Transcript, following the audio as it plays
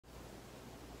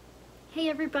Hey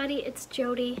everybody, it's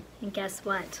Jody, and guess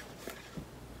what?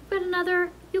 I've got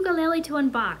another ukulele to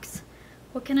unbox.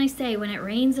 What can I say? When it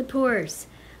rains, it pours.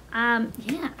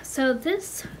 So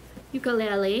this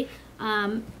ukulele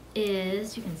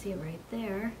is, you can see it right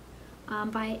there,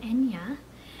 by Enya.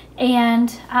 And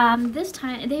this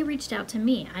time they reached out to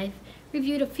me. I've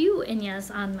reviewed a few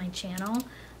Enyas on my channel,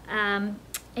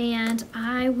 and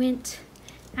I went,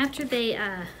 after they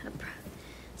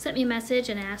sent me a message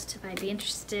and asked if I'd be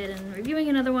interested in reviewing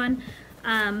another one,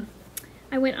 I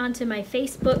went onto my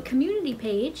Facebook community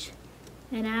page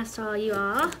and asked all you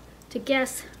all to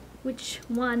guess which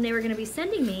one they were going to be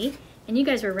sending me, and you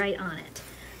guys were right on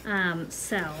it.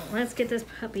 So let's get this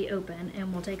puppy open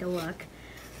and we'll take a look.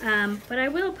 But I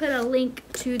will put a link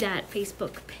to that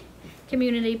Facebook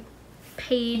community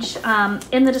page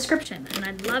in the description, and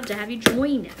I'd love to have you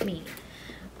join me.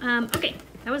 Okay,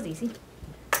 that was easy.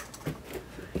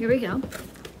 Here we go.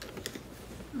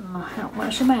 Oh, I don't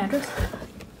want to show my address.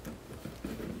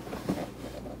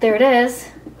 There it is.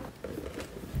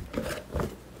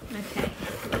 Okay.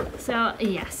 So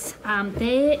yes,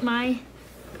 my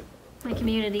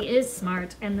community is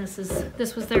smart, and this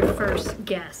was their first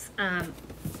guess.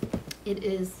 It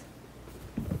is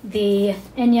the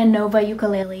Enya Nova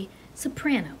ukulele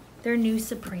soprano, their new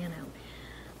soprano.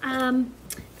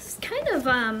 This is kind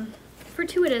of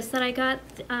fortuitous that I got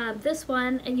this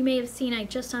one, and you may have seen I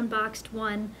just unboxed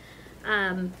one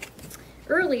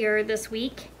earlier this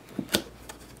week,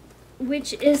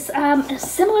 which is a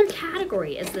similar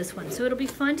category as this one. So it'll be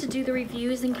fun to do the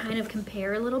reviews and kind of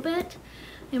compare a little bit,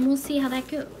 and we'll see how that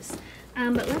goes.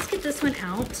 But let's get this one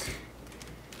out.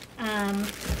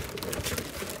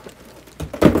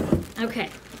 Okay,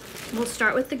 we'll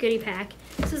start with the goodie pack.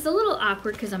 This is a little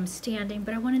awkward because I'm standing,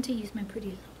 but I wanted to use my pretty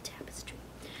little tapestry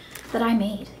that I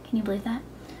made. Can you believe that?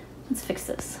 Let's fix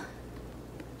this.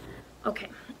 Okay.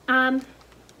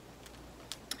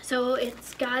 So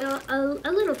it's got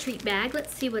a little treat bag.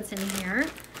 Let's see what's in here.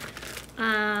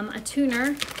 A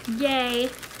tuner. Yay. You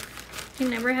can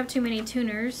never have too many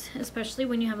tuners, especially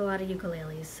when you have a lot of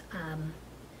ukuleles.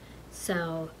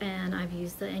 And I've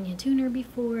used the Enya tuner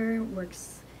before.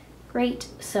 Works great.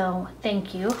 So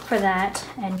thank you for that,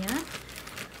 Enya.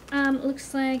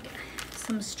 Looks like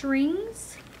some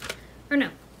strings. Or no,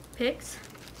 picks.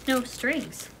 No,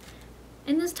 strings.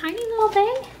 In this tiny little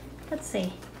thing? Let's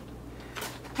see.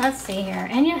 Let's see here.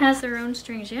 Enya has their own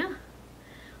strings, yeah.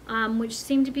 Which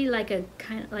seem to be like a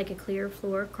kind of like a clear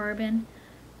fluorocarbon.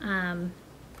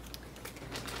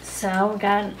 So we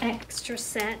got an extra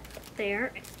set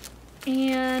there.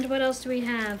 And what else do we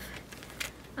have?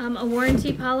 A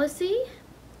warranty policy.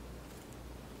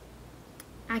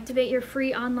 Activate your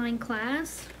free online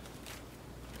class.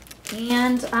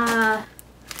 And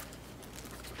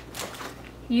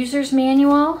user's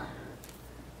manual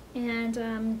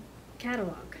and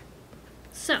catalog.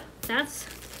 So that's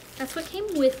what came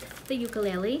with the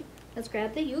ukulele. Let's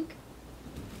grab the uke.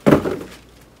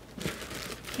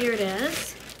 Here it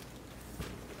is.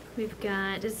 We've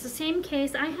got, it's the same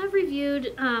case. I have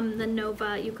reviewed the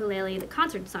Nova ukulele, the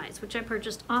concert size, which I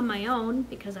purchased on my own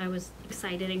because I was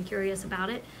excited and curious about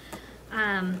it.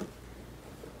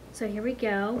 So here we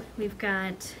go. We've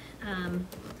got,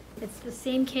 it's the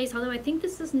same case, although I think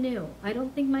this is new. I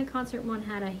don't think my concert one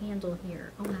had a handle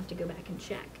here. I'll have to go back and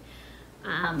check.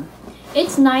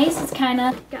 It's nice. It's kind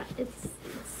of got, it's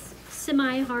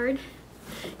semi-hard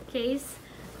case.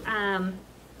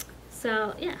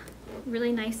 So yeah,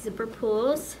 really nice zipper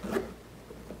pulls.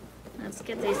 Let's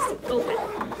get these open.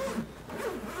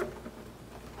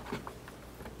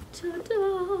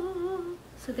 Ta-da!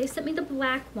 So they sent me the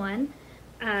black one.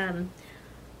 It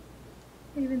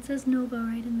even says Nova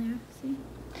right in there, see?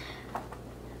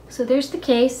 So there's the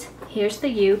case, here's the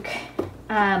uke.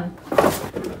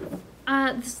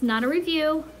 This is not a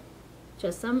review,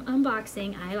 just some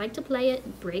unboxing. I like to play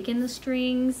it, break in the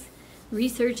strings,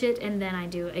 research it, and then I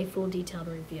do a full detailed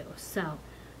review. So,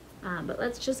 but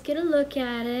let's just get a look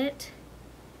at it.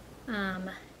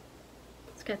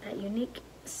 It's got that unique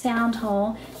sound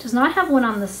hole. It does not have one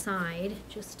on the side,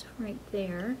 just right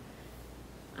there.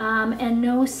 And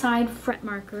no side fret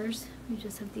markers. We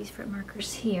just have these fret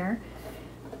markers here.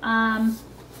 All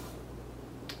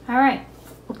right,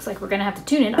 looks like we're gonna have to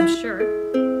tune it, I'm sure.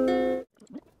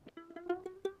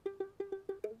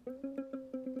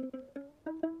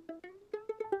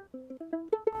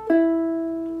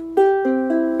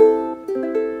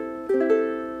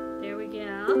 There we go.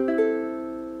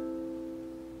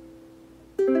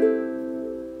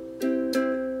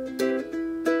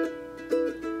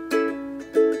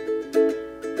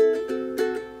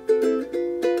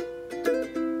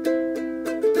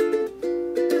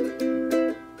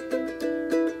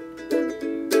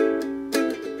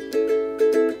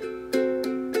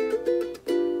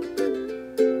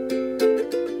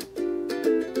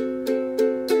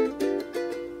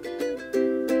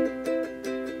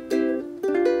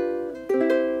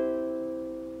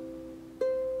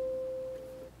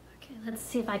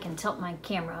 see if I can tilt my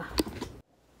camera.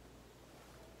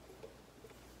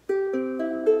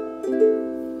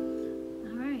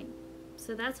 Alright,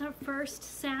 so that's our first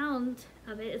sound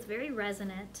of it. It's very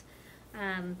resonant.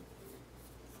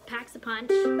 Packs a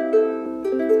punch.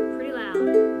 It's pretty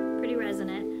loud, pretty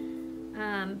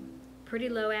resonant, pretty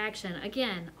low action.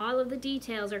 Again, all of the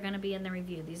details are going to be in the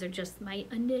review. These are just my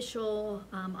initial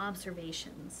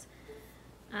observations.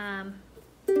 I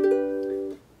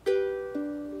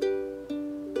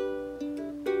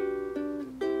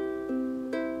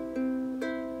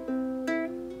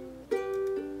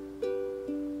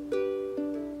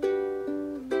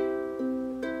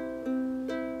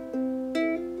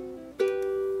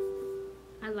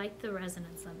like the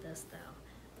resonance of this though.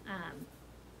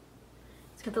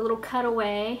 It's got the little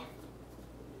cutaway.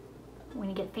 When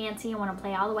you get fancy, you want to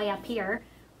play all the way up here,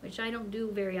 which I don't do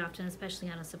very often, especially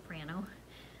on a soprano.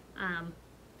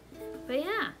 But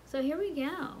yeah, so here we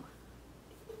go.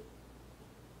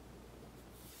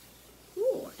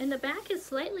 Ooh, and the back is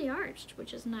slightly arched,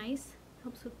 which is nice.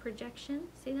 Helps with projection.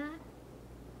 See that?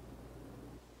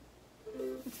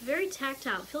 It's very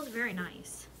tactile. It feels very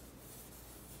nice.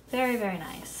 Very, very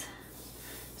nice.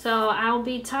 So I'll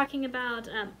be talking about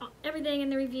everything in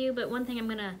the review, but one thing I'm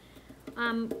going to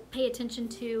pay attention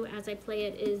to as I play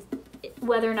it is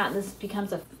whether or not this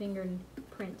becomes a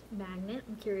fingerprint magnet.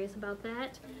 I'm curious about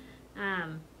that.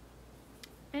 And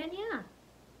yeah,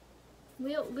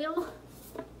 we'll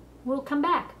come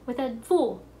back with a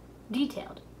full,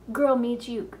 detailed Girl Meets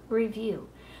Uke review.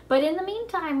 But in the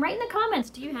meantime, write in the comments,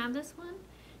 do you have this one?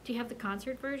 Do you have the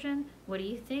concert version? What do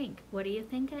you think? What do you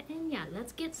think of Enya?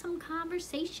 Let's get some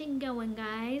conversation going,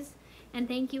 guys. And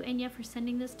thank you, Enya, for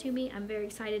sending this to me. I'm very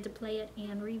excited to play it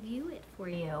and review it for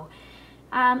you.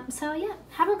 So yeah,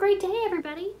 have a great day,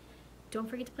 everybody. Don't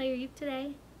forget to play your uke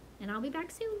today. And I'll be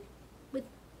back soon with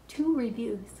 2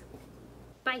 reviews.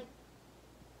 Bye.